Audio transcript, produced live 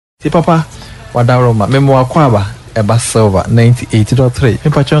Ti papa wadaroma memo akwaba eba silver 98.3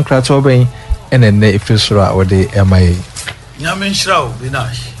 mepa chon krato ben ene ifisura ode emaye Nyamin Shrao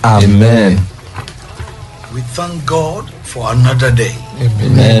Binash. Amen. We thank God for another day.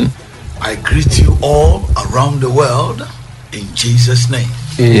 Amen. I greet you all around the world in Jesus' name.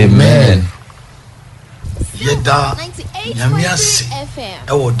 Amen. Yeda Nyamiasi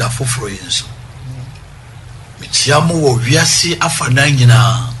ewo da foforo yenso. Michiamu wo wiase afana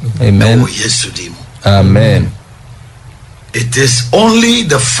nyina. Amen. Yesu dimu. Amen. It is only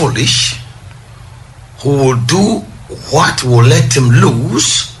the foolish who will do what will let him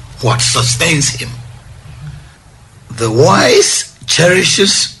lose what sustains him. The wise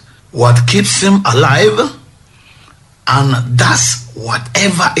cherishes what keeps him alive and does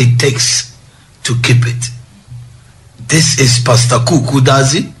whatever it takes to keep it. This is Pastor Kuuku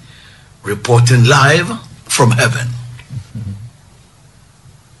Dadzie reporting live from heaven.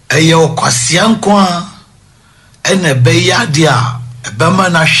 Eyo kwasiankwa ene beya dia ebema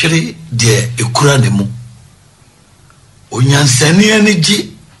na hwere de ekura ne mu. Onyansani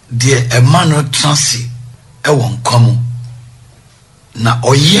eniji de emano transi ewo nkomo. Na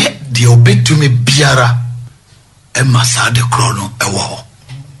oye de obetumi biara emasa de krono ewo.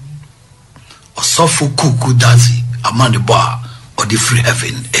 Osofu Kuuku Dadzie amane ba or the free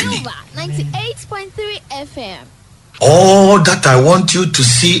heaven any 98.3 FM. All that I want you to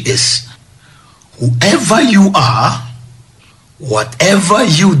see is whoever you are, whatever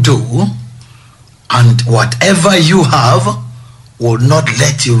you do, and whatever you have will not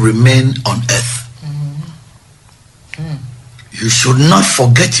let you remain on earth. You should not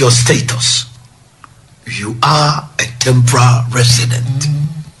forget your status. You are a temporal resident.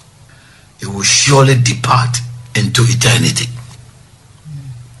 You will surely depart into eternity.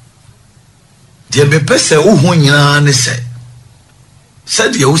 Deɛ mepɛ sɛ wohu nyinaa ne sɛ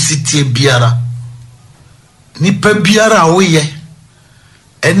sɛdeɛ wositie biara nipa biara a woyɛ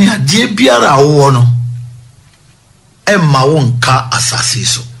ɛne adeɛ biara a wowɔ no ɛmma wo nka asase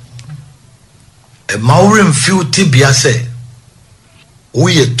so ɛmma wo remfiw tibia sɛ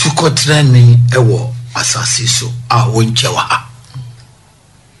woyɛ tukɔtenani ɛwɔ asase so a wonkyɛ wɔ ha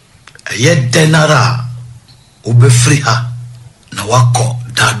ɛyɛ dɛn ara a wobɛfiri ha na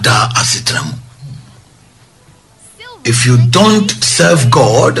wakɔ daadaa asetena mu. If you don't serve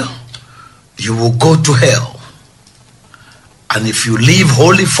God, you will go to hell. And if you live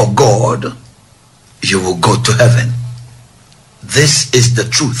wholly for God, you will go to heaven. This is the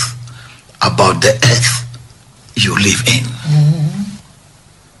truth about the earth you live in.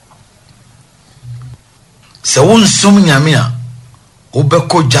 Se won sum nyame a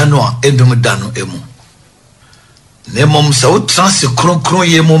wobɛkɔ jano a edum dano emu. Nemom se wo transe kronkron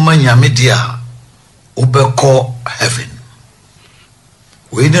ye mo ma nyame dia ubeko heaven.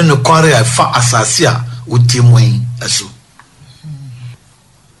 We didn't quarry a fa asasia utimwing asu.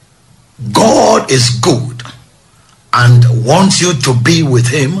 God is good and wants you to be with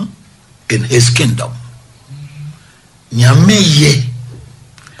him in his kingdom. Nyame ye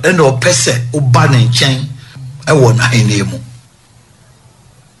eno pese ubane nchen ewo na henemu.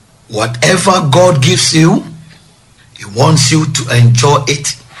 Whatever God gives you, he wants you to enjoy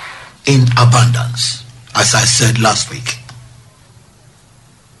it in abundance, as I said last week.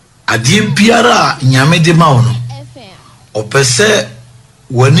 Adie biara nyame de ma wo no opese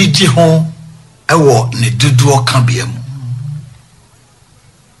wani ji ho ewo ne duduo ka bia mu.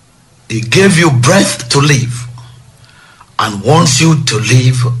 He gave you breath to live and wants you to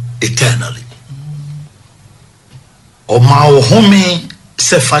live eternally. O ma wo home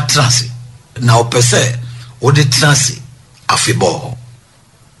se fa transi na opese o de transi afibo.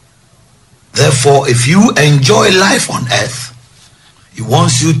 Therefore, if you enjoy life on earth, he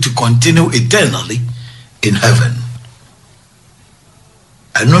wants you to continue eternally in heaven.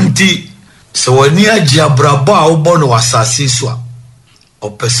 Anunti so wani agye abrabo a wo no wasase so a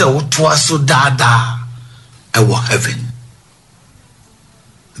opese wo toa so dada ewo heaven.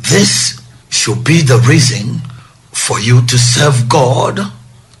 This should be the reason for you to serve God,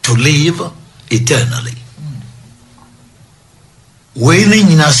 to live eternally. We ni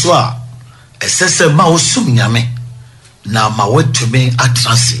nyina so a esese ma osum nyame na ma wetumi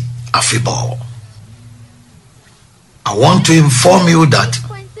atransi afibo. I want to inform you that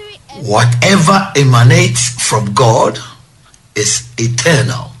whatever emanates from God is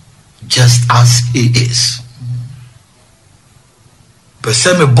eternal, just as he is.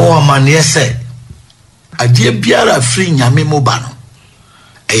 Pese me bo amane se adie biara firi nyame mo ba no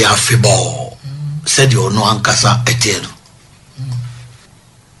e afibo said you no ankasa eternal.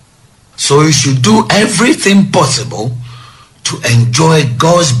 So you should do everything possible to to enjoy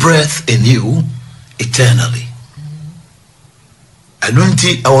God's breath in you eternally.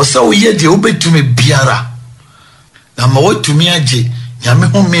 Anunti awosa ye de obetumi biara na ma watumi age nyame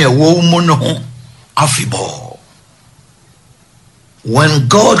home e wo mu no ho afibo. When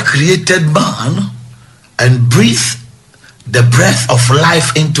God created man and breathed the breath of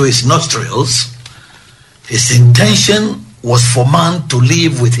life into his nostrils, his intention was for man to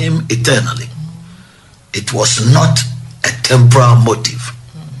live with him eternally. It was not a temporal motive.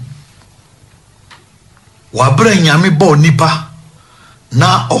 Wabre nyame bo nipa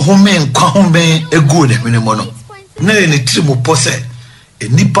na ohome nkwa home egu ne hwene mo no na eni tirimu pose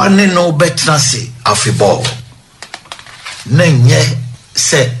nipa ne no betra se afibo na nye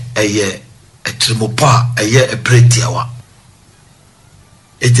se eye etirimu pa eye epretiawa.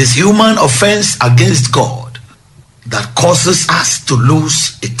 It is human offense against God that causes us to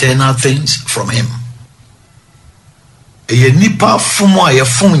lose eternal things from him. Eye nipa fumo aye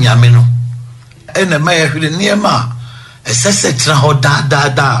fun nyame no ene ma ye hwene niema esese tra ho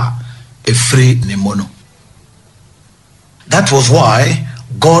da efri ne mono. That was why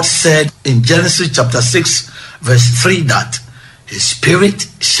God said in Genesis chapter 6 verse 3 that his spirit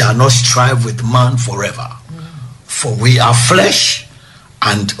shall not strive with man forever. For we are flesh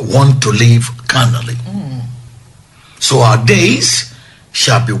and want to live carnally. So our days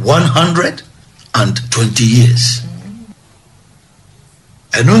shall be 120 years.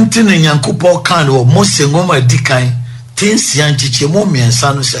 Enunti ne Nyankopon kan wo Mose ngoma dikan tinsia nchichemu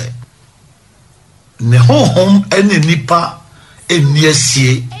miensa no se ne honhom ene nipa eni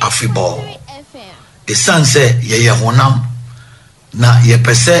asie afibo. Esan se ye honam na ye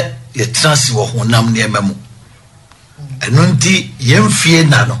pese ye transi wo honam ne emamu. Enunti yemfie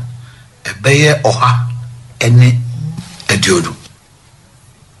na no ebeye oha ene ediodu.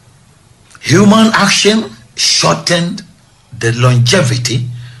 Human action shortened the longevity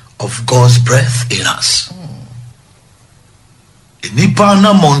of God's breath in us. Nipa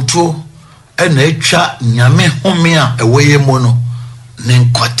na monto ena etwa nyame home a eweye mu no ne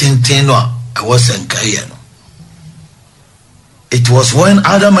nkwatenten no a ewo senkaye no. It was when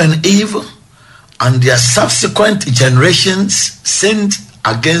Adam and Eve and their subsequent generations sinned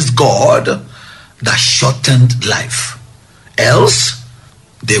against God that shortened life. Else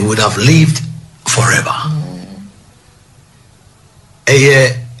they would have lived forever.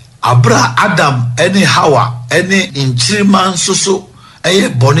 Abra Adam any Hawa any inchiriman susu eye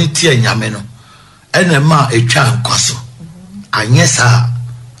boniti enyame no ene ma etwa nkwaso anyesa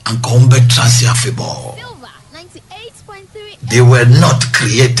ankombe transi afebo. They were not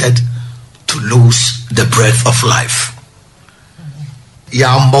created to lose the breath of life.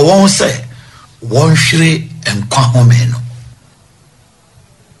 Yamba won say one shri enkwa home no.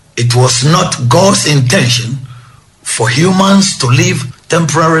 It was not God's intention for humans to live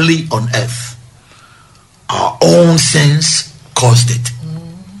temporarily on earth. Our own sins caused it.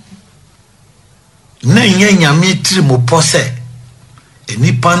 Nenye nyame tiri mo pose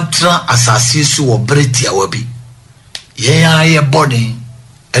enipantra asasi su wo breti awabi. Ye aye body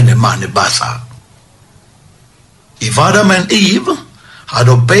ene mane basa. If Adam and Eve had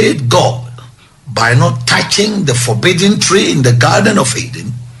obeyed God by not touching the forbidden tree in the Garden of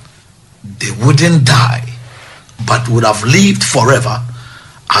Eden, they wouldn't die, but would have lived forever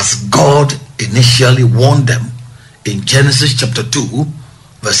as God initially warned them in Genesis chapter 2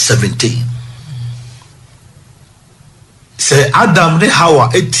 verse 17. Say Adam ne Hawa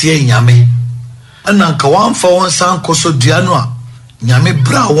etie nyame ananka wamfa won san koso dua no a nyame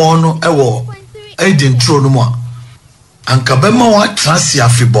bra won no ewo Eden tro no mu a anka bema wa transi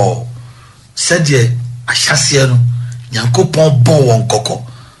afibo said ye ahyase no Nyankopon bon won kokko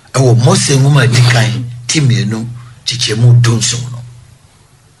ewo Mose nguma dikan timienu chichemu dunso no.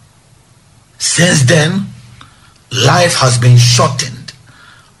 Since then, life has been shortened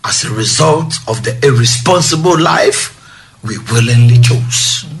as a result of the irresponsible life we willingly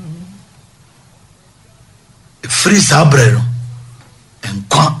chose. Free sabreno and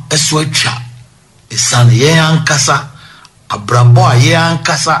kwa eswecha isan ye ankasa abrabo a ye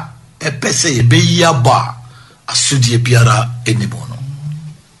ankasa epese ye beya ba asudie biara enimono.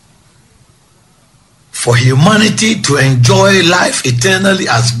 For humanity to enjoy life eternally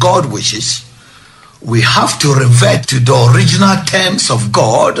as God wishes, we have to revert to the original terms of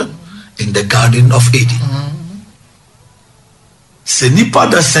God in the Garden of Eden. Se nipa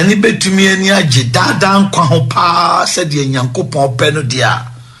da sani betumi ani age dada nkwa ho pa said ye Nyankopon pe no dia.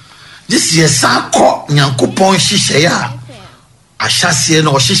 This ye san ko Nyankopon hihye ya ahyase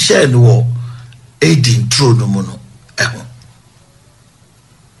no hihye no wo Eden throne no mu no eho.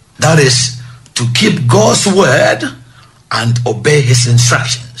 That is to keep God's word and obey his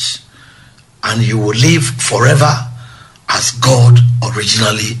instructions, and you will live forever as God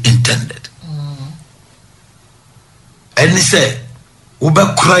originally intended. And he said,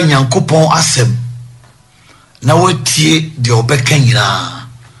 Ubekura Nyankopon asem na wetie de obeka nyina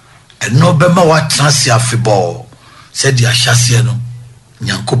eno bema wa transi afebo said the ahyase no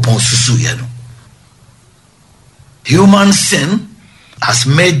Nyankopon susu ye no. Human sin has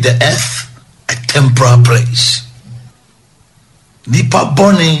made the earth a temporal place. Nipa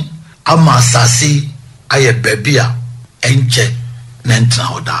boni ama asase aye bebia enche nentra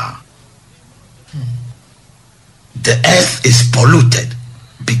hoda. The earth is polluted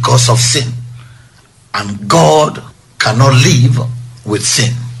because of sin, and God cannot live with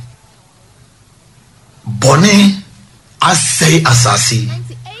sin. Boni asay asasi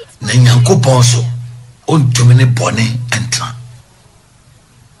na Nyankopon so ontumini boni entra.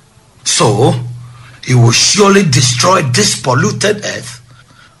 So he will surely destroy this polluted earth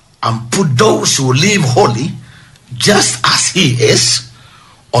and put those who live holy just as he is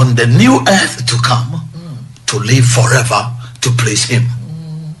on the new earth to come, to live forever to please him.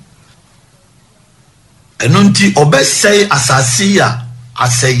 Enunti obesay asasiya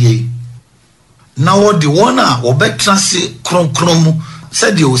aseye. Now the one obetrasi kronkromu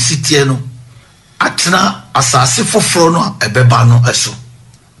said you sitie no atena asasi foforo no ebeba no eso.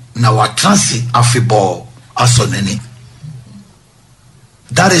 Na watransi afibo asoneni.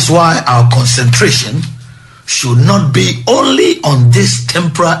 That is why our concentration should not be only on this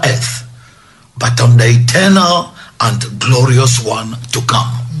temporal earth, but on the eternal and glorious one to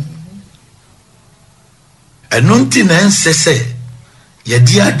come. Enunti na nsese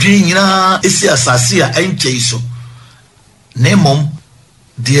yedi adwi nyina esi asase a enche iso nemom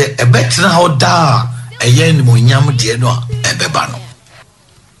de ebetra hoda eyen monyam de no ebeba no.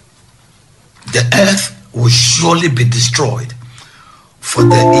 The earth will surely be destroyed for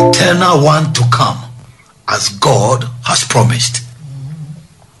the eternal one to come, as God has promised.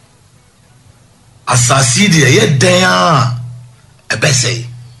 Asasi de ye den ebese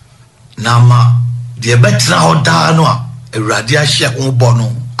nama de betra hoda no a ewrade ahye ho bono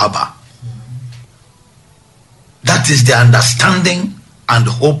aba. That is the understanding and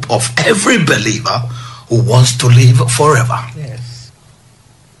hope of every believer who wants to live forever. Yes.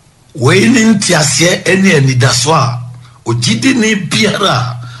 Waiting tiase eni enidaso a ogidi ni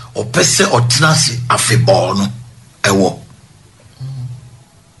biara opese otenase afebo no ewo.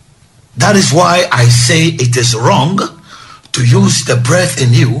 That is why I say it is wrong to use the breath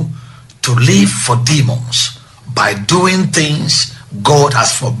in you to live for demons by doing things God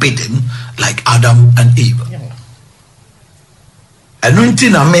has forbidden, like Adam and Eve.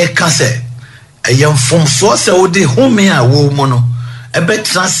 Enunti na meka se eyemfomso se odi home a wo mu no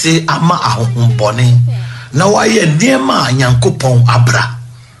ebetra se ama ahohombone na waye niema Nyankopon abra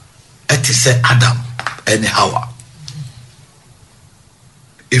eti se Adam and Hawa.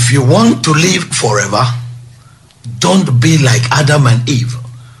 If you want to live forever, don't be like Adam and Eve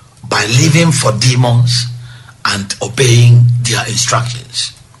by living for demons and obeying their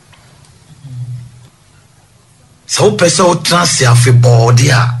instructions. So person transi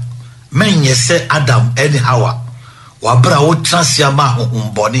afibodia menye se Adam and Hawa wabra wo transi ama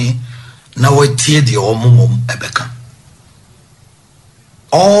hohombone na watie de omumum ebeka.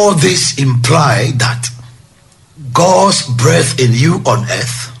 All this imply that God's breath in you on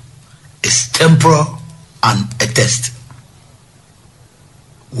earth is temporal and a test.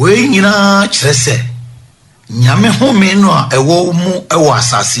 We nyina kyerɛ sɛ nyame home no a ɛwɔ mu ɛwɔ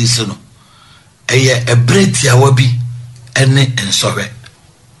asase so no ɛyɛ ɛbrɛ tiawa bi ɛne nsɔhwɛ.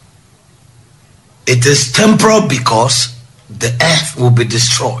 It is temporal because the earth will be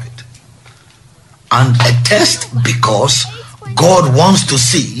destroyed, and a test because God wants to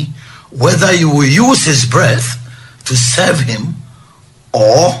see whether you will use his breath to serve him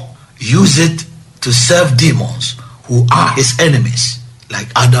or use it to serve demons who are his enemies, like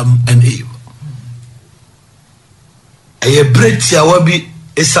Adam and Eve. Eye bretia wabi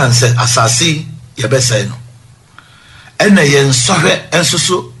esanse asasi yebese no. Ena ye nsohwe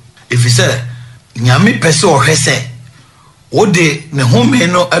ensoso efise nyame pese ohwese wode ne home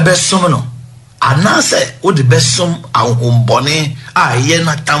no ebesom no anase wode besom ahombone a ye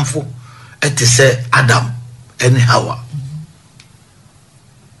na tamfo etise Adam and Hawa.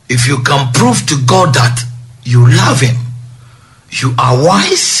 If you can prove to God that you love him, you are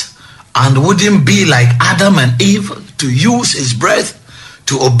wise and wouldn't be like Adam and Eve to use his breath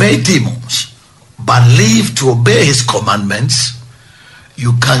to obey demons, but live to obey his commandments,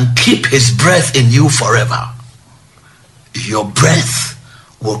 you can keep his breath in you forever. Your breath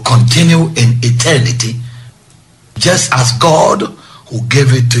will continue in eternity just as God who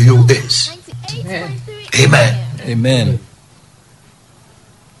gave it to you is. Amen. Amen.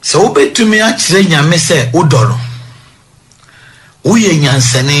 So obey to me actually nyame se udoro. Uye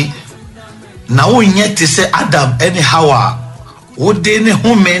nyansani na unye te se Adam any Hawa wode ne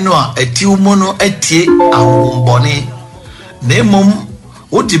home no a eti umu no etie ahombone na emom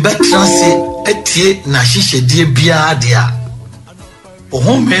wode betra se etie na hyehyedie bia dia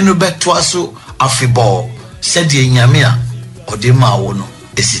home no beto aso afibo said ye nyame a ode ma wo no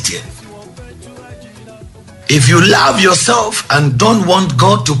esitie. If you love yourself and don't want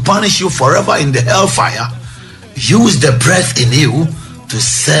God to punish you forever in the hellfire, use the breath in you to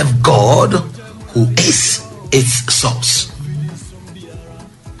serve God who is its source.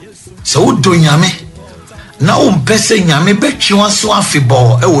 So do nyame na umpese nyame betwa so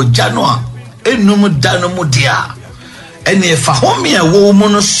afibo e wo jano a enum dano mu dia ene efa home e wo mu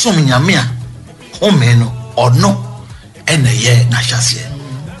no som nyame a home no ono ene ye na hyase.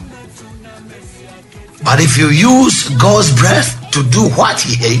 But if you use God's breath to do what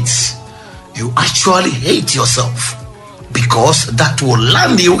he hates, you actually hate yourself, because that will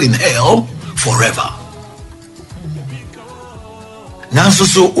land you in hell forever. Nanso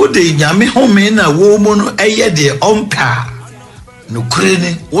so ode nyame home na wo mu no eye de ompa no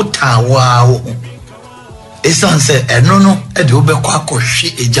kreni wotawa wo esan se eno no e de obekwa akohwe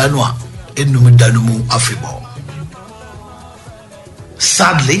ejano a enum dano mu afibo.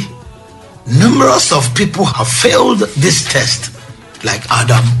 Sadly, numerous of people have failed this test like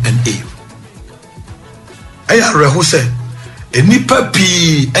Adam and Eve. Eya rehu se enipa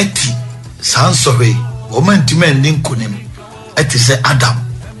pi eti sansore woman timen ninkunim eti se Adam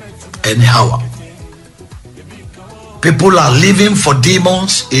and Hawa. People are living for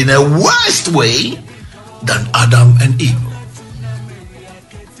demons in a worse way than Adam and Eve.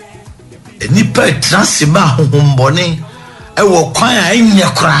 Enipa transima humbone ewo kwan a enye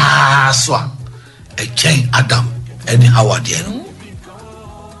kra so a echen Adam and Hawa there.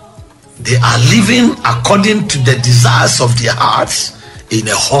 They are living according to the desires of their hearts in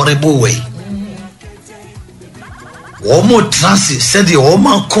a horrible way. Womo transi said the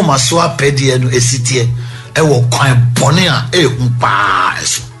woman koma so apedi enu esitie ewo kwan bone a ehumpa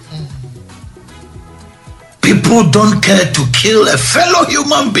eso. People don't care to kill a fellow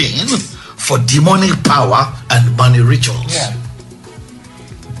human being for demonic power and money rituals. Yeah.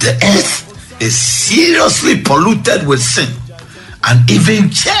 The earth is seriously polluted with sin, and even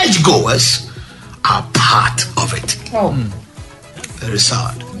churchgoers are part of it. Oh. Very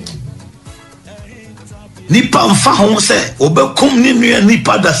sad. Nipa mfa ho se obekum ni nua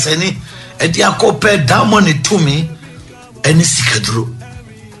nipa da seni edi akope damoni tumi eni sikaduro.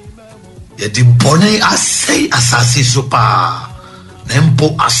 Yedi bone asay asasi so pa.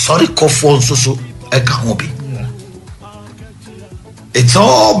 Nempo asori kofo nso eka ho bi. It's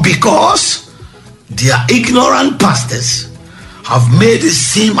all because their ignorant pastors have made it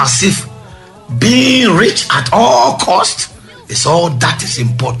seem as if being rich at all cost is all that is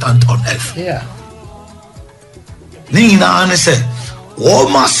important on earth. Yeah. Nina ane se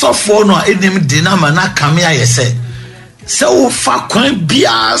woma sofo no enim dinama na kame aye se wo fa kwan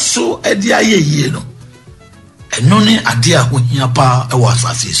bia so e dia ye no eno ne ade a hohia pa e wa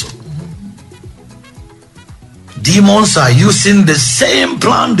asase so. Demons are using the same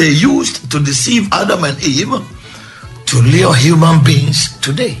plan they used to deceive Adam and Eve to lure human beings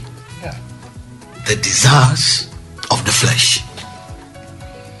today. Yeah. The desires of the flesh.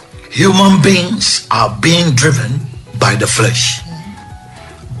 Human beings are being driven by the flesh.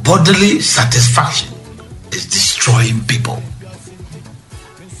 Bodily satisfaction is destroying people.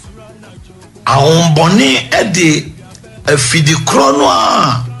 Aomboni edi efidi krono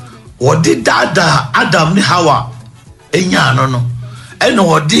a wodi dada Adam ni Hawa enya no no eno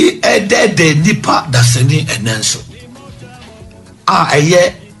wodi edede nipa daseni enenso a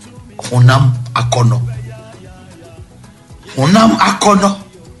eye honam akono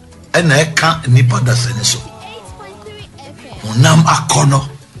ena eka nipa daseni so honam akono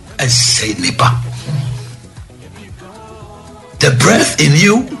ese nipa. The breath in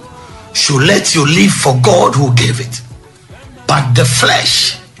you should let you live for God who gave it, but the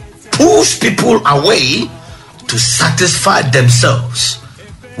flesh pulls people away to satisfy themselves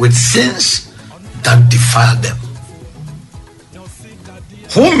with sins that defile them.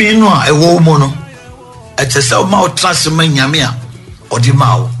 Who mean no e wo mo no e te se o ma o transma nyame a o di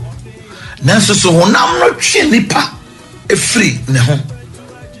ma o nanso so honam no twe nipa e free ne ho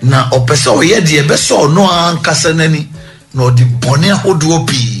na o pese o ye de e be so no ankasa nani na o di bone ahodo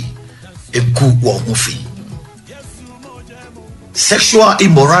pi e ku wo ho fi. Sexual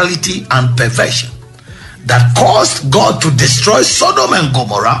immorality and perversion that caused God to destroy Sodom and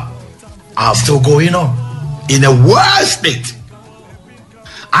Gomorrah are still going on in a worse state.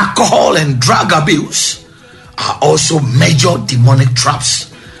 Alcohol and drug abuse are also major demonic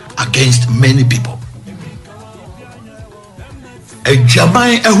traps against many people. A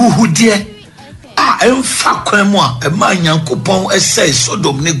Jamai ehuhudie emfa kwemu a ema Nyankopon ese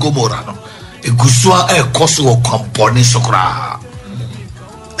Sodom ne Gomorrah no egusua ekoso wo kwamponi sokra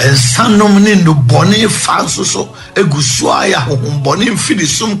ensanom ne no bone fa so egusua ya hohomboni mfidi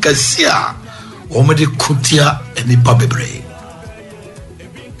sum kasia wo me de kutia enipa bebre.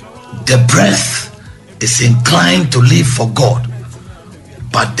 The breath is inclined to live for God,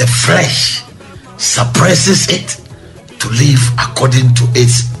 but the flesh suppresses it to live according to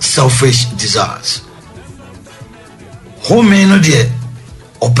its selfish desires. Home no de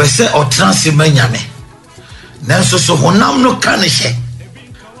opese otranse manyame nanso so honam no kanishe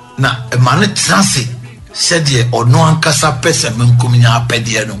na emane transe said ye ono ankasa pese menkumnya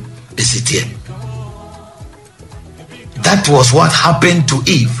apede no esitie. That was what happened to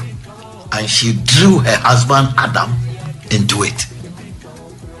Eve, and she drew her husband Adam into it.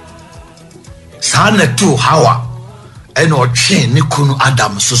 Sana tu Hawa eno chain ni kunu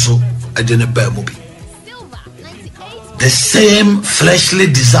Adam soso edene ba mubi. The same fleshly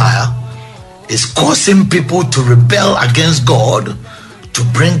desire is causing people to rebel against God, to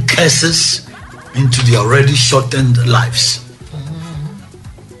bring curses into their already shortened lives.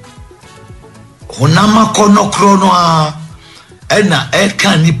 Honama kono krono a ena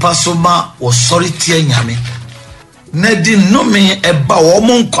eka nipa soma wo sori tie nyame na di nome eba wo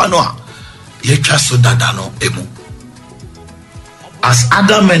mo nkwano a yetwa so dada no emu. As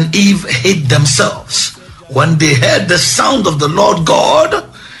Adam and Eve hid themselves when they heard the sound of the Lord God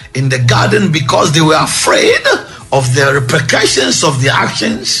in the garden because they were afraid of the repercussions of their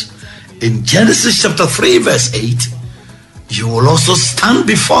actions, in Genesis chapter 3 verse 8, you will also stand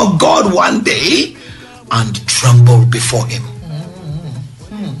before God one day and tremble before him.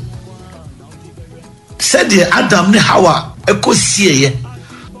 Said the Adam ne Hawa ekosiye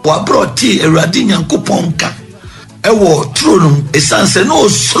wa broti Awurade Nyankopon ka ewo tronum esanse no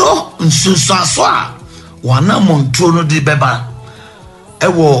osro nsunsuaso a wana montro di beba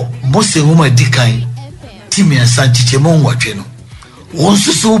ewo Mose homa dikan timi ansan chichemo nwatwe no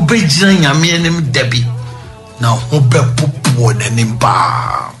wonsusu bejira nyame enim dabi na ho bepopo nanim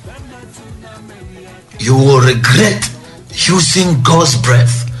ba. You will regret using God's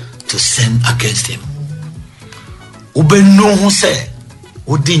breath to sin against him. Ube no hu se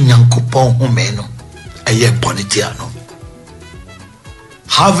odi Nyankopon home no eye bonitia no.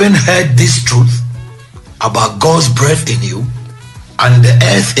 Having heard this truth about God's breath in you and the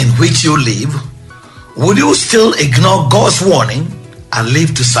earth in which you live, would you still ignore God's warning and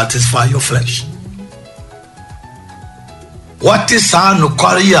live to satisfy your flesh? What is our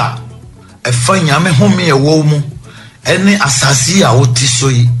nukwaria efanya me home e wo mu ene asasi a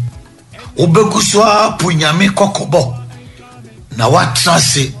wotisoyi obeguswa punyame kokobo na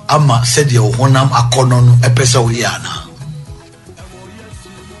watrase ama said your honam akono no epese uyana.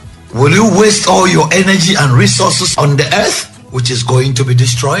 Will you waste all your energy and resources on the earth which is going to be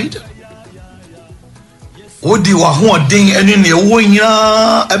destroyed? Odi wa ho den ene ne wo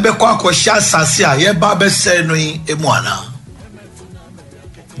nyina ebekọ akọhya asase a ye ba bese no emuana.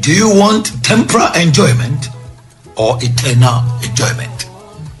 Do you want temporal enjoyment or eternal enjoyment?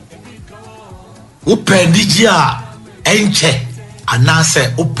 Upeniji a enche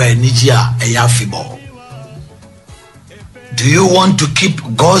anase upeniji a eyafibo. Do you want to keep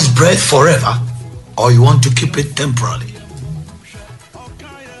God's breath forever or you want to keep it temporarily?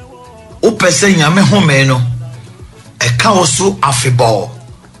 Upese nyame home no eka oso afibo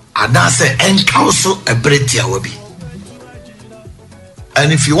anase enka oso ebretia wabi.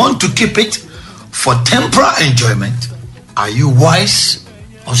 And if you want to keep it for temporal enjoyment, are you wise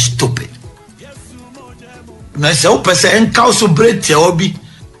or stupid? Na se upese enka oso bretia wabi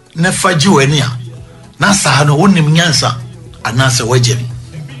ne faji weni a na sa no wonim nyansa anase wajemi.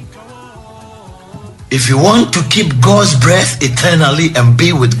 If you want to keep God's breath eternally and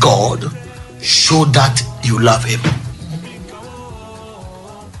be with God, show that you love him.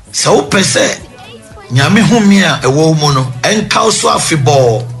 So upese nyame humia ewo mu no enka so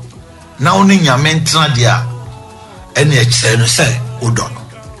afibo na oni nyame ntra dia ene ekire no se udono.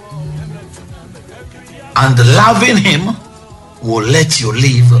 And loving him will let you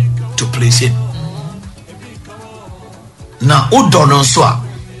live to please him. Na udono so a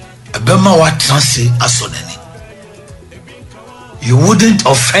ebema wa transi asoneni. You wouldn't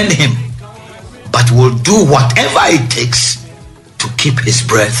offend him, but will do whatever it takes to keep his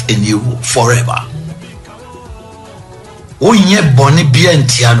breath in you forever. Onye boni bia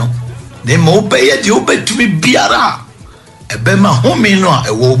ntia no. Ne ma obeye di obetumi biara. Ebema home no a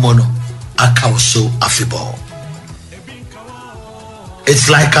ewo mo no aka wo so afibɔ. It's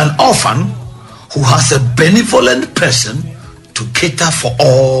like an orphan who has a benevolent person to cater for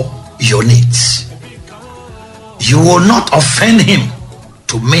all your needs. You will not offend him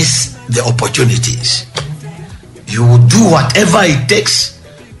to miss the opportunities. You will do whatever it takes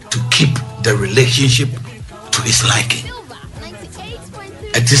to keep the relationship to his liking.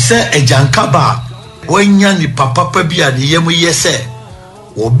 It is a jankaba when yani papa bi ade yemu yese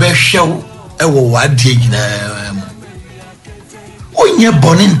wo behwew e wo wadie nyina mu. Onye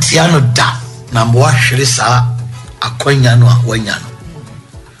boni ntia no da na mo ahwere saa akwanya no a wanya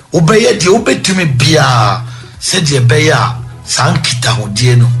no. Obeye de obetumi bia se de beya sankita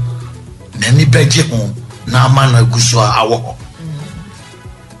hodie no nani beje ho na amana guso awo.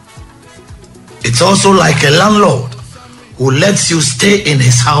 It's also like a landlord who lets you stay in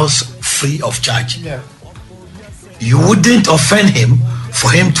his house free of charge. Yeah. You wouldn't offend him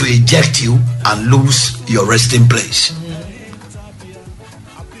for him to eject you and lose your resting place.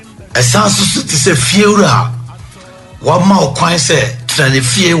 Esansu to say fiura wama okwan say trane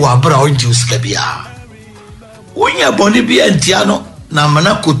fie wa bra onji uskabia. Wonya boni bia ntia no na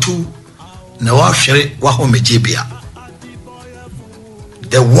mana kotu na wa hwere wa homejebia.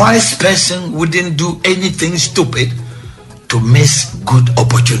 The wise person wouldn't do anything stupid to miss good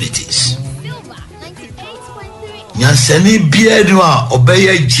opportunities. Nyansani bia no a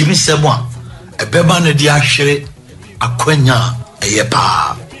obeye jimisemo a ebema ne dia hwere akwanya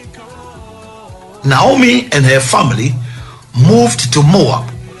eyepa. Naomi and her family moved to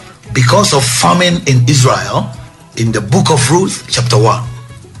Moab because of famine in Israel in the book of Ruth chapter 1.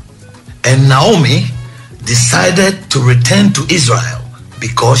 And Naomi decided to return to Israel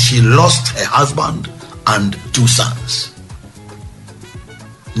because she lost her husband and 2 sons.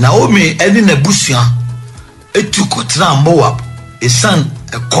 Naomi edi nebusia etukotra Moab esan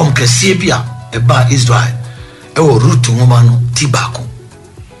ekom kesebia eba Israel ewo Ruth ngomano tibako.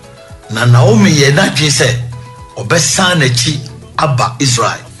 Na Naomi ye na dwe se obesan na chi aba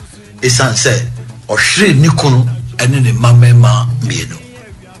Israel esan se ohwere nikunu ene ne mamema mienu.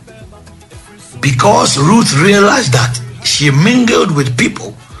 Because Ruth realized that she mingled with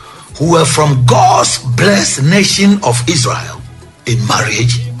people who were from God's blessed nation of Israel in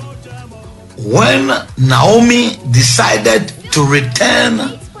marriage. When Naomi decided to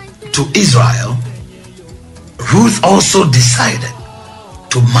return to Israel, Ruth also decided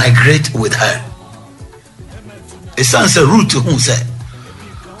to migrate with her. Esan se Ruth who said,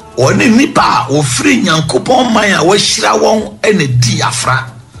 "Oni nipa ofri Nyankopon man a wahira won ene di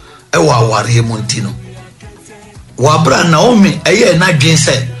afra e wa aware montino." Wabra Naomi eye na dwen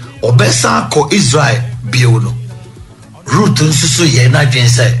se obesa ko Israel bio no. Ruth nsusu ye na dwen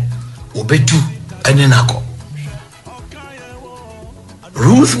se obetu ene nako.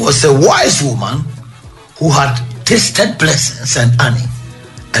 Ruth was a wise woman who had tasted blessings and honey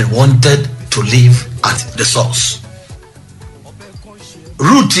and wanted to live at the source.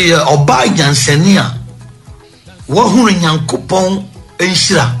 Ruth ye oba nyansania wo hunu Nyankopon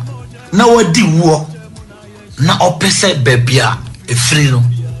enhira na wadi wo na opese bebia efri no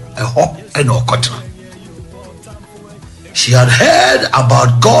eho ena okotra. She had heard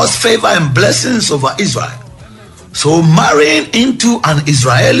about God's favor and blessings over Israel. So marrying into an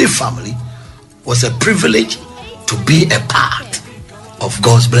Israeli family was a privilege to be a part of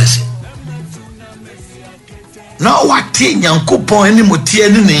God's blessing. Now what Nyankopon eni motie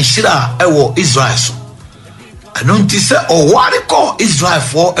ni nhira ewo Israel so. Eno nti se o ware ko Israel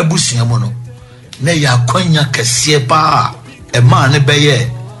for ebusuamo no. Na ya kwanya kese pa e ma ne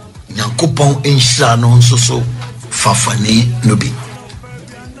beye Nyankopon nhira no nso so fafani no bi.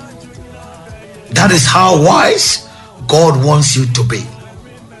 That is how wise God wants you to be.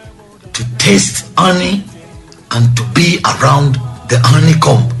 To taste honey and to be around the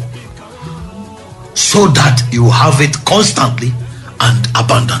honeycomb, so that you have it constantly and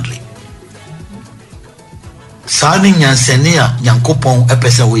abundantly. Sani nyansenia Nyankopon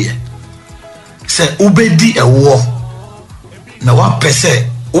epese woye. Se ubedi ewo na wa pese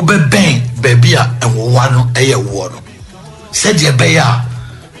ubeben bebia ewo no eye wo no. Se de beya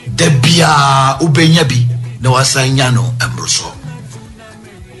de bia ubenya bi na wasanya no embroso.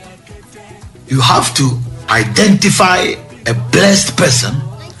 You have to identify a blessed person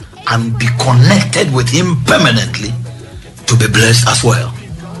and be connected with him permanently to be blessed as well.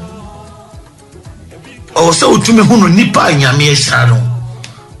 Also utumi hunu nipa nyame ehira no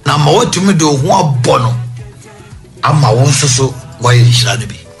na ma watumi do ho abono ama wonsoso wa ehira no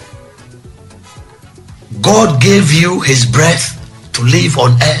bi. God gave you his breath to live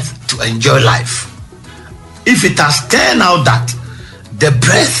on earth, to enjoy life. If it has turned out that the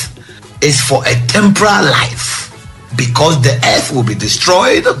breath is for a temporal life, because the earth will be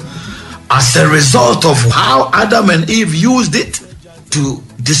destroyed as a result of how Adam and Eve used it to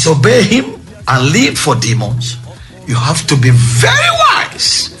disobey him and live for demons, you have to be very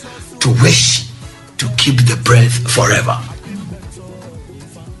wise to wish to keep the breath forever.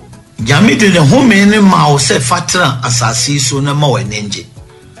 Nyame de ne home ne ma wo se fatra asase so na ma wanenje.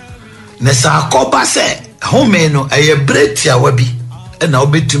 Ne sa akoba se home no eye bretia wa bi e na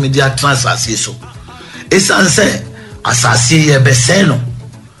obetumi di atran asase so. Esan se asase ye bese no.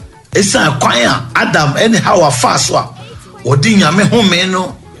 Esan kwan a Adam ene Hawa fa so a odi nyame home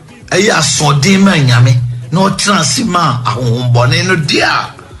no eye asodin ma nyame no transima ahombone no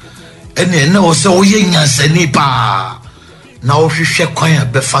dia. Ene na wo se wo ye nyansani pa. Na ohwehwe kwan a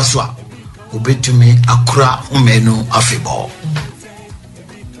befa so a obetumi akura homeno afebo.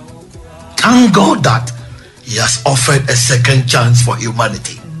 Thank God that he has offered a second chance for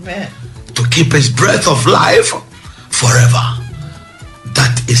humanity. Amen. To keep his breath of life forever.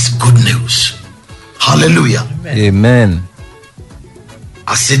 That is good news. Hallelujah. Amen.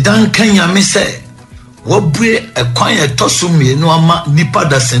 Asidan Kenya me say wobue ekwan etosumi no ama nipa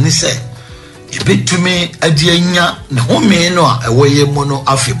dasani say ibetumi adianya ne home no a ewoye mu no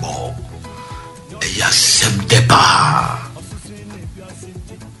afebo eyasem deba.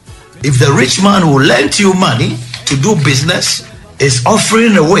 If the rich man who lent you money to do business is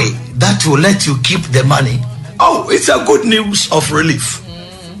offering a way that will let you keep the money, oh, it's a good news of relief.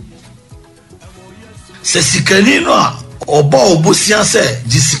 Se sikani no a oba obusia se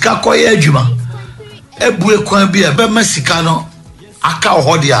jisika koye adwuma ebue kwan bi e be masika no aka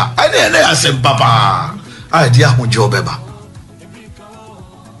hodia ene asem papa idea hojo beba.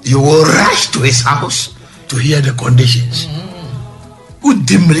 You will rush to his house to hear the conditions.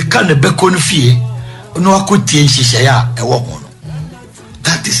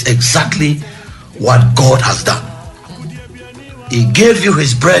 That is exactly what God has done. He gave you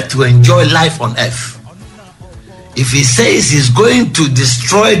his breath to enjoy life on earth. If he says he's going to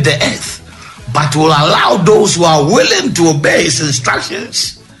destroy the earth, but will allow those who are willing to obey his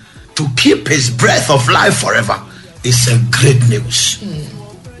instructions to keep his breath of life forever, it's a great news.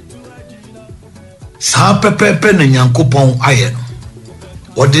 Sa pepepe ne nyankopon ayeno.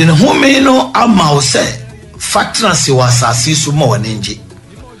 Odin home no ama o se fatra se wasasi so ma wanenje.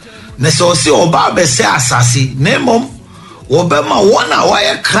 Ne so se oba be se asasi nemom obema wona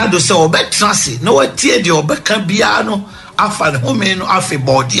waye krado se obetra se na watie de obeka bia no afa ne home no afi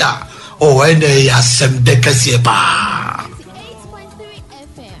body a o ene ya sem de kase pa.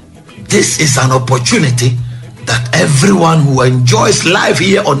 This is an opportunity that everyone who enjoys life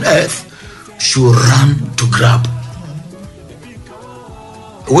here on earth should run to grab.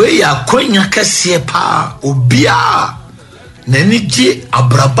 We ya kwenya kase pa obia neniji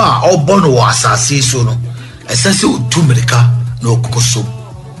abraba obono wasasi so no esase utumerika no kokoso.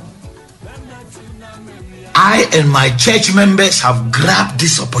 I and my church members have grabbed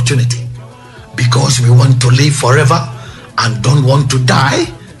this opportunity because we want to live forever and don't want to die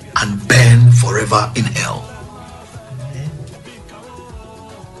and burn forever in hell.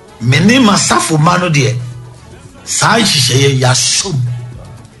 Many masafu mano die sai hihye ya sum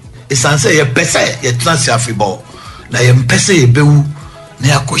esanse ye pese ye transi afibo na ye mpese ye bewu na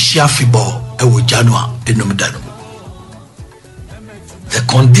yakoshi afibo ewo janua enumdanu. The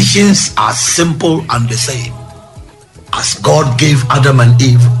conditions are simple and the same as God gave Adam and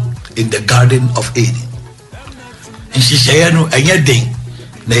Eve in the Garden of Eden. Nhihye no enye den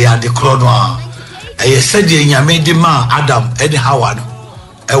na ya de krono a eye sede nyame di ma Adam and Hawa no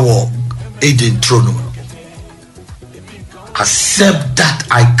ewo Eden throne. Accept that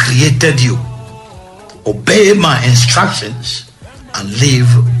I created you, obey my instructions and live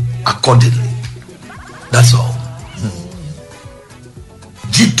accordingly. That's all.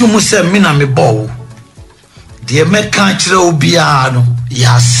 Jitumu se mina me bo de me kan kire obia no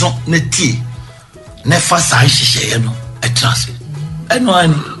ya so ne tie ne fa san hihye no etrase eno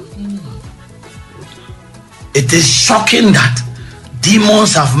ani. It is shocking that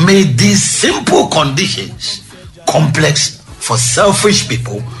demons have made these simple conditions complex for selfish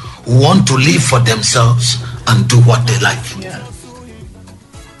people who want to live for themselves and do what they like.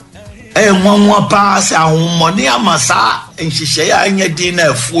 Mwa pass money amasa nhihye anya din na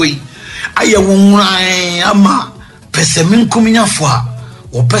afui aye wonran ama pesemin kuminyafo a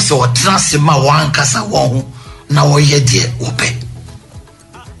wo pese wo trase ma wankasa won na wo ye de ope.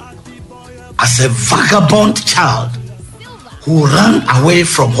 As a vagabond child who ran away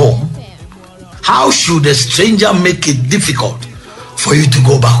from home, How should a stranger make it difficult for you to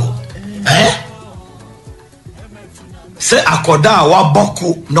go back home? Say akoda wa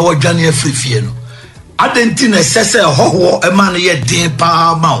boku na wadwane afrifie no. Adenti na sese hoho e man ye din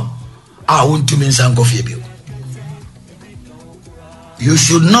pa ma a wontumi nsanko fie bio. You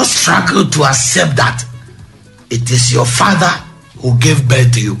should not struggle to accept that it is your father who gave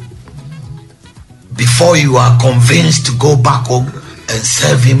birth to you before you are convinced to go back home and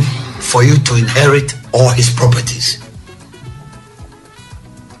serve him for you to inherit all his properties.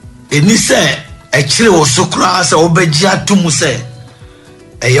 Eni se echire wo sokra se obeji atumu se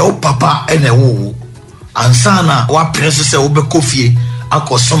eyo papa ene wo ansana wa prenso se obekofie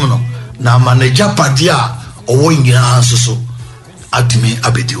akosom no na manager padia owo nyina ansoso atumi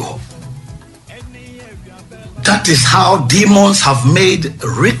abediwo. That is how demons have made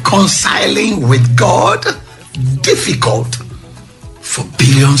reconciling with God difficult for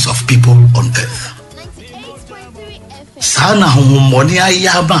billions of people on earth. 98.3 FM. Sana humoni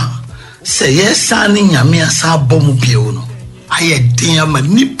ayaba se yesani nyame asa bomu bio no aye din ma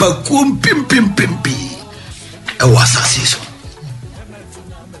nipa ku pimpimpi e wasasi so.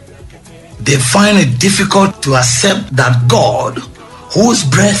 They find it difficult to accept that God, whose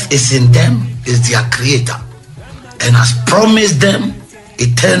breath is in them, is their creator and has promised them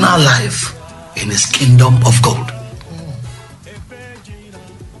eternal life in his kingdom of gold.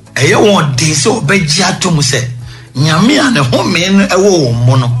 Eyo won di so obeji atom se nyame ane home no ewo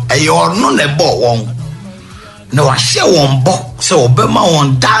mo no eyo no ne bo won na wa hye won bo se obema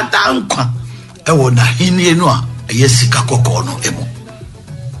won dada nkwa ewo na hinie no a eyesika kokko no emo.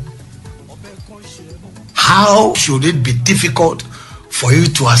 How should it be difficult for you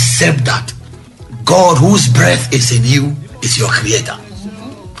to accept that God, whose breath is in you, is your creator?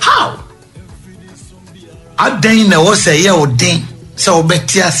 How? Aden na wo say ye odin se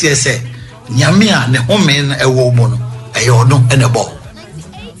obeti ase se nyame a ne home no ewo mo no eyo no enebo.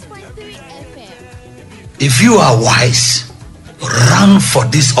 98.3 FM. If you are wise, run for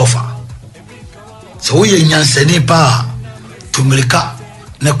this offer. So we nyansani pa tumrika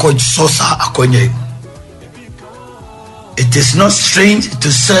ne ko sosa akonye. It is not strange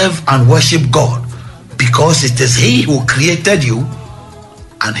to serve and worship God because it is he who created you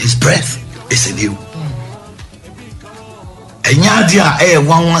and his breath is in you. Enyadia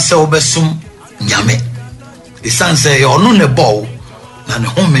wanwa se obesum nyame. Isan se ono ne bo na ne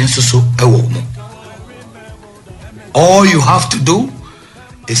home nsoso ewo mu. All you have to do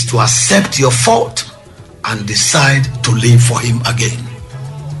is to accept your fault and decide to live for him again.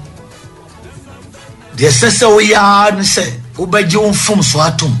 The sese we ya ni se ubeji unfum so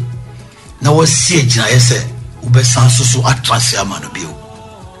atum na wasi ejina yese ube sansusu atrasi amano bio.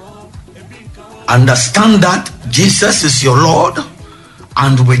 Understand that Jesus is your Lord,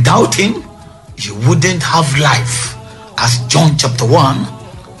 and without him you wouldn't have life, as John chapter 1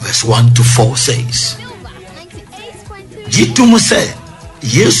 verse 1 to 4 says. Jitumu se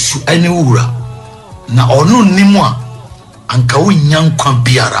Yesu eni ura na onu nimwa anka unya nkwa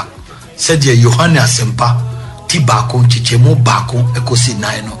biara said ye Yohane asempa ti bako chichemu bako ekosi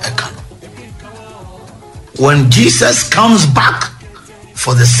naino ekano. When Jesus comes back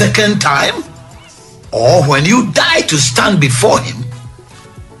for the second time, or when you die to stand before him,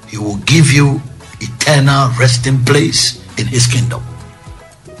 he will give you eternal resting place in his kingdom.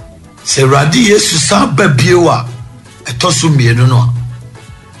 Se radi Yesu sa babiewa etosu mienu no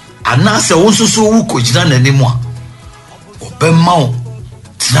ana se wonsusu wu ko jina nanim a obemma wo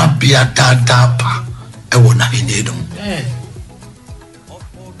tina bia dada pa ewo na hinedum.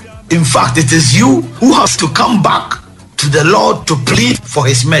 In fact, it is you who has to come back to the Lord to plead for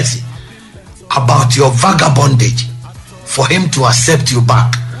his mercy about your vagabondage, for him to accept you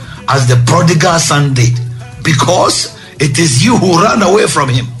back as the prodigal son did, because it is you who ran away from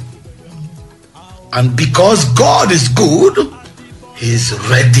him. And because God is good, he is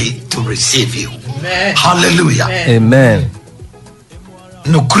ready to receive you. Amen. Hallelujah. Amen.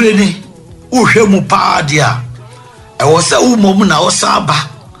 No kreni uhemu paadia e wose umom na osaba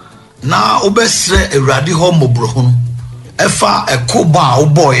na obesre ewrade ho mobrohun efa ekoba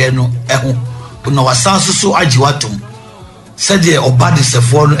oboye no eho na wasanso so agiwatom said ye obade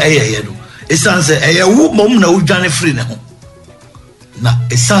sefo no eyeye no esanse eyewu mom na udwane free ne ho na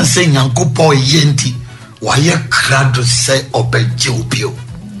esanse nyankopon yenti waye krado se obeje obio.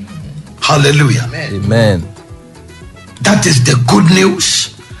 Hallelujah. Amen. That is the good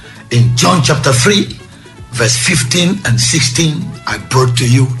news in John chapter 3 verse 15 and 16 I brought to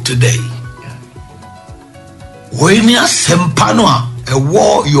you today. When ya sempa no a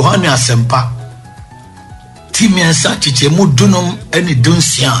war Yohane asempa timiensa chichemu dunum eni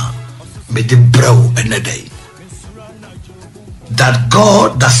dunsia me de bro another. That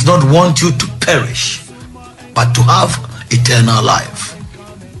God does not want you to perish, but to have eternal life.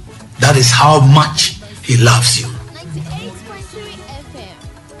 That is how much He loves you. 98.3 FM.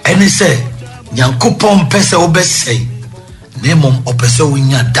 And He said, Nyankopon pese obese, nemom opese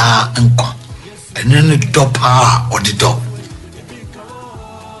unya da nkwa, and then the dopa or the dog.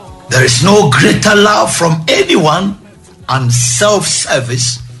 There is no greater love from anyone and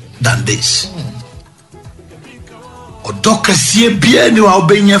self-service than this. Odokasie bia ni wa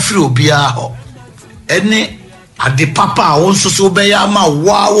obenya free obia ho. Ene ade papa a won so beya ma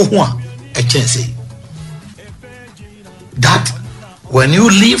wa wo ho a echense. That when you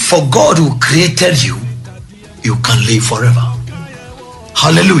live for God who created you, you can live forever.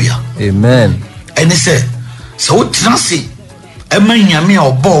 Hallelujah. Amen. And He said, so transi ema nyame a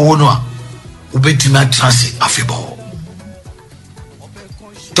obo wo no a ubetuma transi afebo.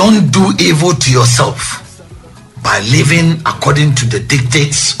 Don't do evil to yourself by living according to the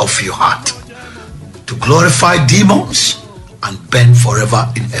dictates of your heart, to glorify demons and burn forever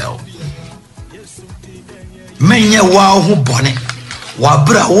in hell. Menye wa hu bone wa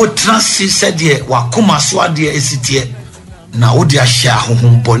bra wo transi sedie wa kumaso ade esitie na wo dia hia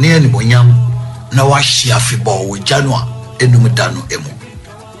honhom bone ani monyam na wa hia febo wo janu a enum dano emu.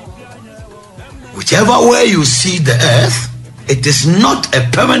 Whichever way you see the earth, it is not a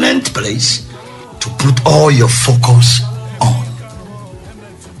permanent place to put all your focus on.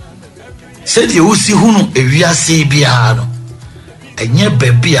 Said you see hunu ewiase bia no enye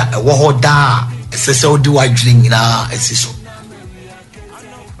baby a ewo ho da esese odi wadwin na esiso.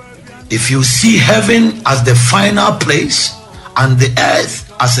 If you see heaven as the final place and the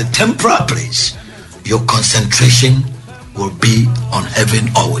earth as a temporal place, your concentration will be on heaven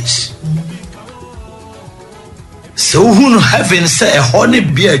always. So hunu heaven say a honey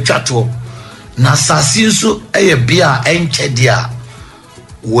bia twato na sasinso eye bia enche dia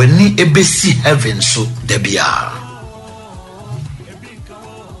wani ebesi heaven so de bia.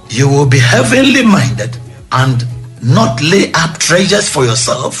 You will be heavenly minded and not lay up treasures for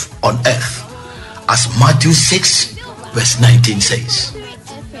yourself on earth, as Matthew 6 verse 19 says.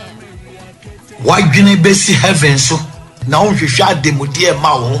 Why you besi heaven so now you shall demodie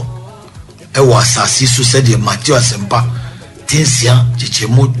ma wo e was asisu said Matthew asempa tinsia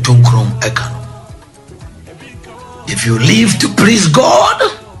chichemu tunkrom ekano. If you live to please God,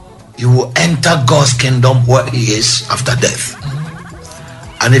 you will enter God's kingdom where He is after death.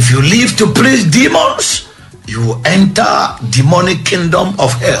 And if you live to please demons, you will enter demonic kingdom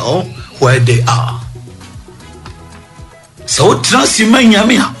of hell where they are. So transima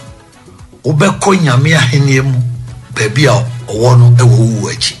nyamia ubeko nyamia heniemu baby a owono ewu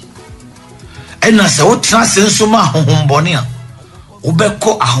echi. Ena se o transenso ma hohombone a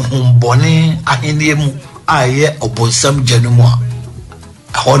ubeko ahohombone aheniemu aye obonsam janumu a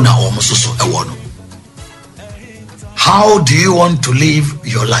hona omososo ewono. How do you want to live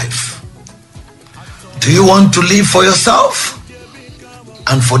your life? Do you want to live for yourself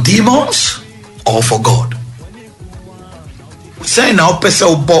and for demons or for God? Say now pese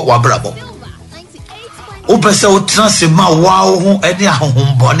obo wabrabo. O pese o transema wa ho ene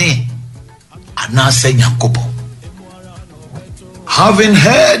ahohombone ana se nyankopon. Having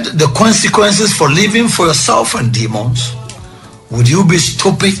heard the consequences for living for yourself and demons, would you be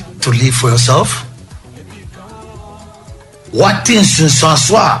stupid to live for yourself? What things in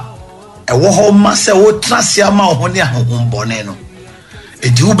Swanswa? A woho massa wo trasia ma ho ne ahohombone no.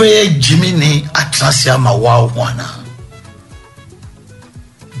 Edube Jimini atrasia ma wa wana.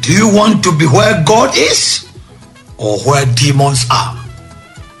 Do you want to be where God is or where demons are?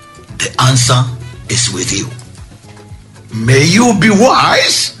 The answer is with you. May you be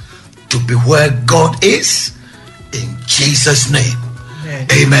wise to be where God is in Jesus' name.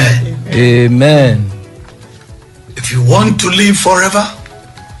 Amen. Amen. If you want to live forever,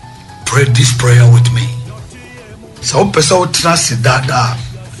 pray this prayer with me. So person trust that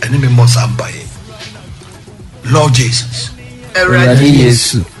enemy must buy. Lord Jesus, I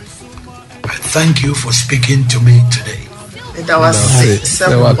thank you for speaking to me today.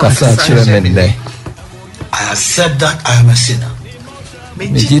 I have said that I am a sinner.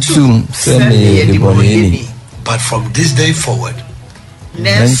 But from this day forward,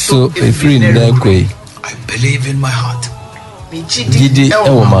 I believe in my heart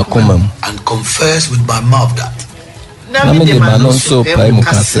and confess with my mouth that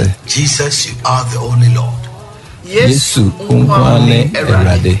Jesus, you are the only Lord.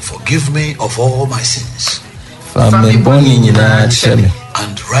 Forgive me of all my sins and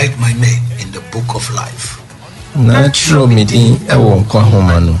write my name in the book of life.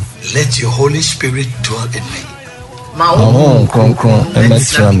 let your Holy Spirit dwell in me. And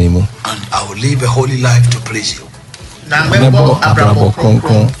I will live a holy life to please you.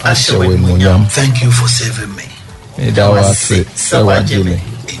 Thank you for saving me.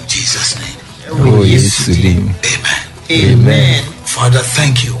 In Jesus' name. Amen. Amen. Father,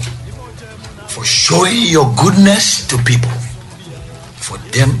 thank you for showing your goodness to people, for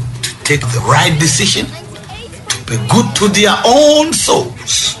them to take the right decision, to be good to their own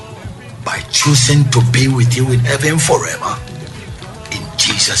souls by choosing to be with you in heaven forever. In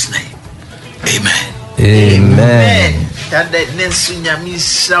Jesus' name. Amen. Amen.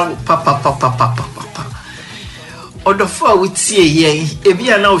 Papa. Odofo wutie yen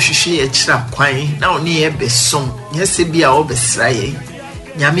ebi ana ohwehwe ye kira kwan na oni ye besom nyese bia obesra yen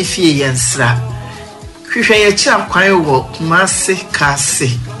nyame fie yen sra hwehwe ye kira kwan wo Kumasi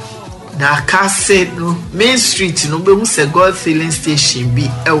Kaase na Kaase no main street no be hu se God filling station bi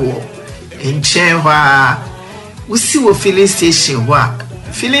ewo enchen hwa usi wo filling station hwa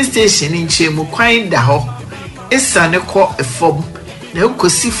filling station nchen mu kwan da ho esane ko efom na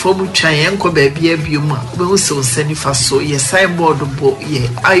ukosi fomu twan enko ba bia biom a be hu se onsani fa so ye signboard bo ye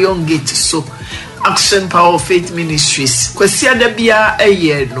iron gate so Action Power Faith Ministries kwasi ada bia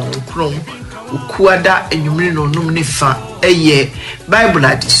eye no krom ukuada enwumre no num ne fa eye Bible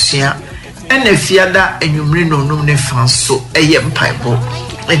adisua ena fiada enwumre no num ne fa so eye mpaibo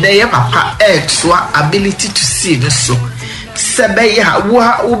ena ye papa extra ability to see no so sebe ya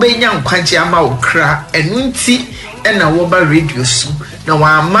wo benya nkwagye ama okra enunti ena wo ba radio so na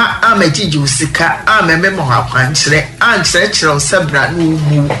wa ma amagigi usika amememo ha kwankyere ankyerɛkyerɛ osebra no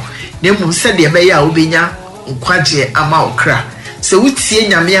mu na mu se de be ya wo benya nkwagye ama okra se wutie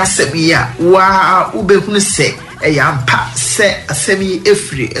nyame asɛm yi a wa wo behunu se eya mpa se asɛm yi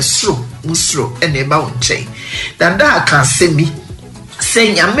efiri esoro musoro ena eba wo nkyɛn dada aka asɛm yi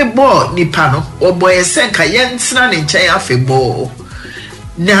se nyame bo nipa no oboye se nka yentsena ne nkyɛn afebɔ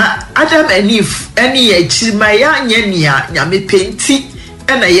na Adam and Eve any chimaya nyania nyame penti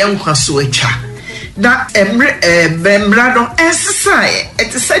ena yenkwa so atwa na emra no ensesae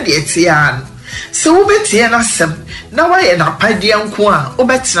etesade etian so wobetie na sem na waye na pade nko a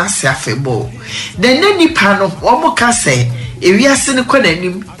wobetena se afebɔ na nipa no wo ka se ewiase ne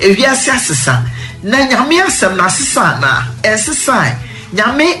konanim ewiase asesa na nyame asem na asesa na ensesae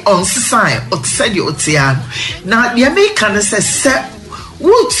nyame onsesae otesade otian na nyame kan se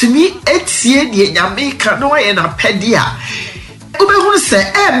wutumi etie die nyame ka no waye na pede a obehu se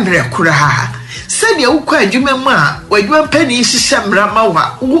emre kura se de ukwa adwuma mu a wadwuma pani hihye mrama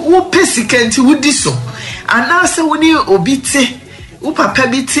wa wo pesikenti wudi so anase woni obite wo papa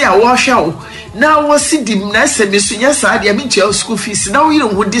biti a wo hwa wo na wo sidim na se mesunya saa de mentua school fees na wo yire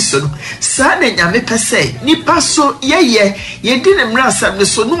wudi so no saa na nyame pese nipa so yeye yedi ne mra asam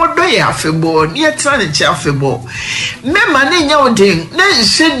so no do ye afebo ne etra ne chi afebo mema ne nya odin na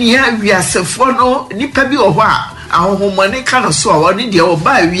nhye nia wiasefo no nipa bi wo ho a ahohomone ka no so a wo ne de wo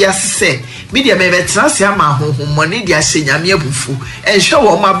ba wiase se me de me betra se ama ahohomone de ahye nyame abufu enhwe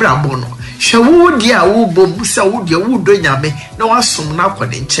wo mabrabo no hwe wo di a wo bom se wo de wo do nyame na wasom na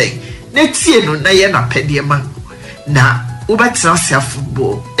akode nkyɛn na tie no na ye na pede ma na wo betra se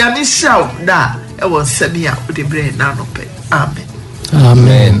afbo ya me shaw da e won sabi a wo de bre na no pe amen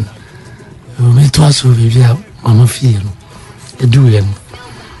amen me to aso bibia mama fie no edu ye no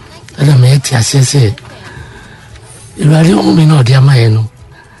ala me ti asese irari o me no de amaye no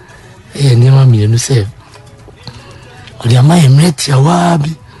e ni ma mi no se o de amaye meti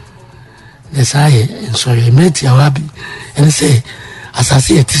awabi le sai so ye meti awabi ene se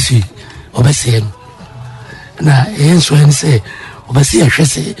asase etisi obese no na enso ene se obese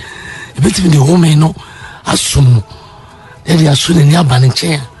ahwese ebetimi de o me no asum ele asune ni abane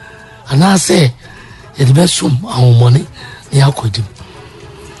nchen ana se ye de besum ahomone ni akodim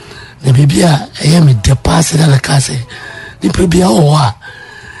na bibia eye me de pass na Kaase ni bibia o wa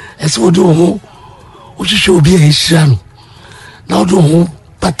eso do ho o hwehwe obi a ehira no na o do ho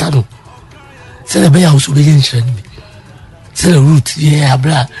patano se le be ya usu be nhira ni se le root ye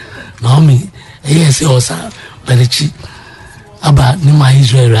abra na o mi eye se o sa belechi aba ni ma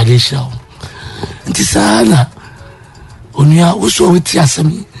Israel radiation nti sana onia uso weti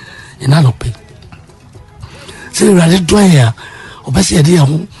asemi ina no pe se le radiation ya obese ye de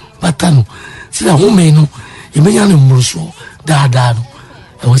ho patano se la ho me no imenya no mruso daada no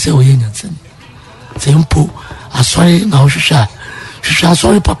e wo se wo ye nyansem se mpo asori na ohwehwa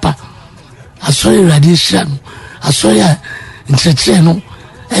asori papa asori radiation asori nkyekye no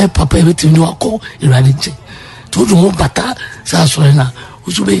papa e betimi no akọ radiation to do mo bata sa asori na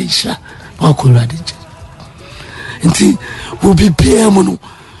usube isha no akọ radiation nti wo bibia mo no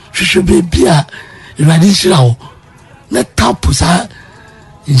hwehwɛ baabi a awurade nhyira wo na tapo saa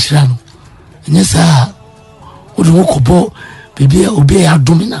nhyira no ɛnyɛ saa wode wo kɔbɔ baabi a obi a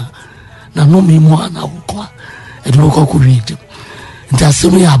yɛadome na nome mu a na wokɔ a ɛde wokɔ kɔwie gyem nti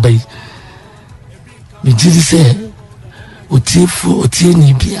asɛm yɛ aba yi megye di sɛ otie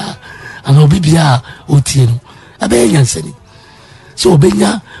ni bia ana obi bia a otie no ɛbɛyɛ nyansani sɛ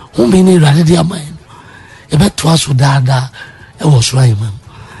ɔbɛnya home ne awurade de ama yɛ no yɛbɛtoa so daadaa ɛwɔ soro ayɛ ma no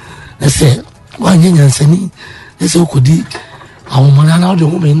na sɛ woanyɛ nyansani na sɛ wokɔdi ahomana na wode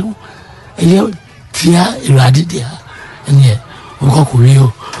home no ɛyɛ tia awurade deɛ ɛneɛ wokɔ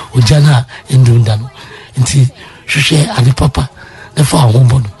kɔwie ogya no a ɛndum da no nti hwehwɛ ade papa na fa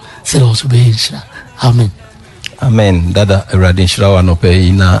ahombɔ no sɛdeɛ wɔ so bɛyɛ nhyira amen dada awurade nhyira wa no pɛ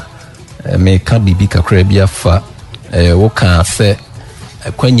yi na meka biribi kakra bi afa woka sɛ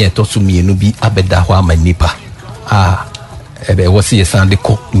kwanya ɛtɔ so mmienu bi abɛda hɔ ama nnipa a ɛwɔ sɛ yɛsan de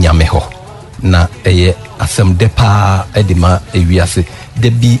kɔ nyame hɔ na ɛyɛ asɛm dɛ paa ɛde ma ewiase da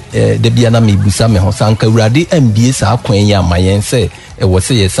bi ana mebusa me ho sanka awurade ambie saa kwan yi ama yɛn sɛ ɛwɔ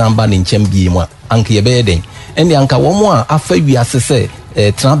sɛ yɛsan ba ne nkyɛn bie mu a anka yɛbɛyɛ den ɛne anka wɔn a afa wiase sɛ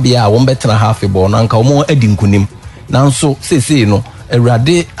tenabea a wɔn bɛtena ha afebɔɔ no anka wɔn adi nkonim nanso seesei no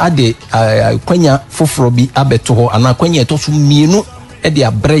awurade ade kwanya foforɔ bi abɛto hɔ anaa kwanya ɛtɔ so mmienu ɛde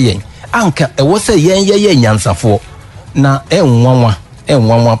abrɛ yɛn anka ɛwɔ sɛ yɛn yɛyɛ nyansafoɔ na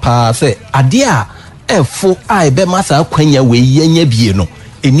ɛnwanwa paa sɛ adeɛ a ɛfo a ɛbɛma saa kwanya wei yɛnyɛ bie no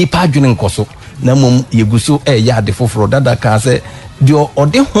enipa adwene nkɔ so na mmom yɛgu so ɛyɛ ade foforɔ dada kaa sɛ deɛ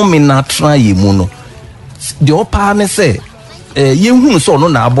ɔde home na atena yɛ mu no deɛ ɔpaa ne sɛ yɛnhunu sɛ ɔno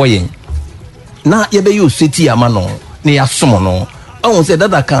na abɔ yɛn na yɛbɛyɛ oseti ama no na yɛasom no ɔhu sɛ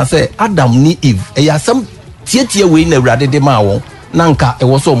dada kaa sɛ Adam ne Eve ɛyɛ asɛm tietie wei na awurade de maa wɔn na nka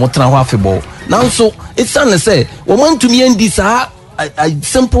ɛwɔ sɛ ɔmo tena hɔ afebɔɔ nanso ɛsiane sɛ wɔn ntumi yɛndi saa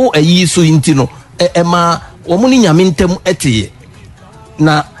simple ayi so nti no ɛma wɔn ne nyame ntam ɛteɛ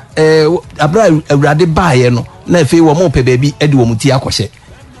na abra awurade baeɛ no na afei wɔn pɛ baabi ɛde wɔn ti akɔhyɛ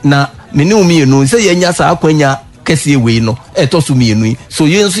na mene wo mmienu sɛ yɛnya saa akwanya kɛseɛ wei no ɛtɔ so mmienu yi so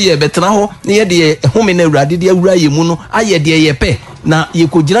yɛn nso yɛbɛtena hɔ na yɛde home na awurade de awura yɛ mu no ayɛ deɛ yɛpɛ na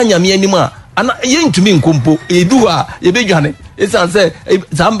yɛkɔgyina nyame anim a ana yɛntumi nkompo ɛdu a yɛbɛdwane ɛsiane sɛ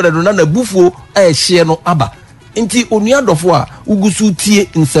saa mmerɛ no na nabufuo ɛhyɛ no aba nti onua dɔfo a wogu so tie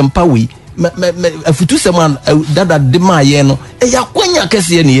nsɛmpa wei afutusɛm a dada de maa yɛn no ɛyɛ akwanya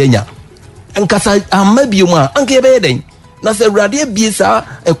kɛseɛ ne yɛnya nkasa amma bio mu a anka yɛbɛyɛ dɛn na sɛ awurade abie saa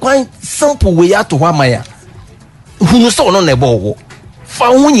ɛkwan simple wei ato hɔ ama ya hunu sɛ ɔno na ɛbɔ wo fa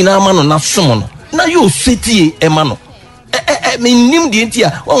ho nyinaa ma no na som no na yɛ osetie ɛma no menim deɛ nti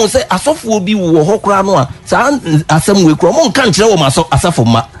a wɔn sɛ asɔfoɔ bi wɔ hɔ koraa no a saa asɛm wei koraa ɔmo nka nkyerɛ wɔn asafo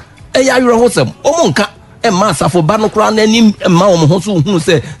mma ɛyɛ awerɛhosɛm ɔmo nka ɛma asafo ba no koraa n'anim ɛma wɔn ho so hunu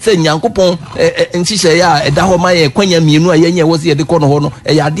sɛ nyankopɔn nhyehyɛeɛ a ɛda hɔ ma yɛ kwanya mmienu a yɛnyɛ ɛwɔ sɛ yɛde kɔ no hɔ no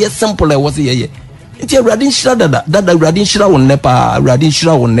ɛyɛ adeɛ simple a ɛwɔ sɛ yɛyɛ nti awurade nhyira dada awurade nhyira wo nnɛ paa awurade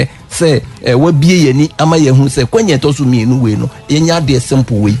nhyira wo nnɛ sɛ wabie yɛni ama yɛhu sɛ kwanya ɛtɔ so mmienu wei no yɛnya adeɛ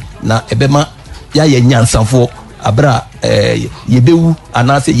simple wei na ɛbɛma yɛayɛ nyansafoɔ abra yɛbɛwu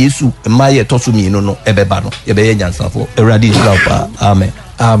anaasɛ yesu mma yɛ ɛtɔ so mmienu no ɛbɛba no yɛbɛyɛ nyansafoɔ awurade nhyira wo paa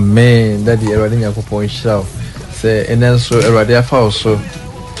amen dadi awurade nyankopɔn nhyira wo sɛ ɛnɛ nso awurade afa wo so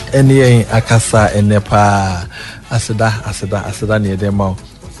ɛne yɛn akasa ɛnɛ paa aseda ne yɛde ma wo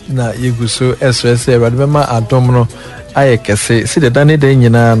na yɛgu so ɛsrɛ sɛ awurade bɛma adom no ayɛ kɛse sɛ deda ne dan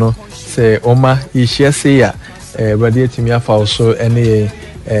nyinaa no sɛ ɔma yɛhyia sei a awurade atumi afa wo so ɛne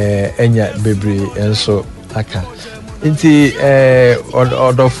yɛn ɛnya bebree nso aka nti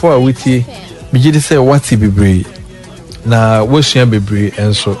ɔdɔfo a wotie megye de sɛ wate bebree na wasua bebree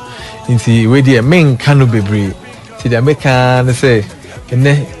nso nti wedi menka no bebree nti deɛ meka ne sɛ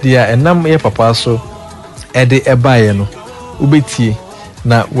ɛnɛ deɛ ɛnam yɛ papa so ɛde ɛbaeɛ no wobɛtie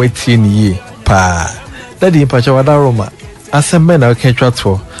na watie ne yie paa dadi mpakyɛ wada roma asɛm bɛ na woka twa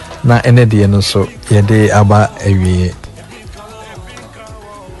toɔ na ɛnɛ deɛ no nso yɛde aba awie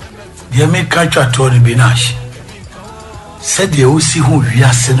deɛ meka twa toɔ no bi no ahye sɛdeɛ wosi ho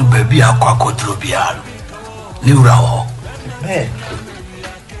wiase no baabi a akɔ akɔduro biara no ne wura hɔ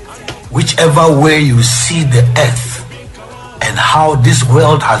whichever way you see the earth and how this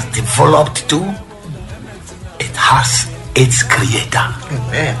world has developed to, it has its creator.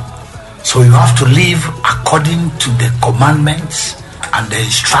 Amen. So you have to live according to the commandments and the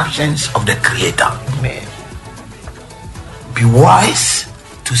instructions of the creator. Amen. Be wise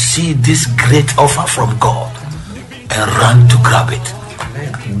to see this great offer from God and run to grab it.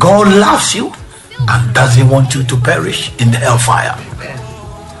 Amen. God loves you and doesn't want you to perish in the hellfire. Amen.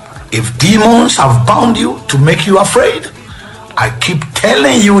 If demons have bound you to make you afraid, I keep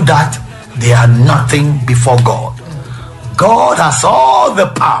telling you that they are nothing before God. God has all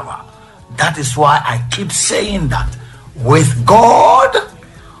the power. That is why I keep saying that with God,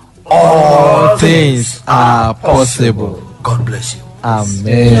 all things are possible. God bless you.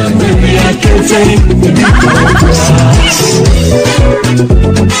 Amen.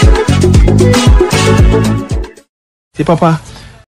 See, Papa,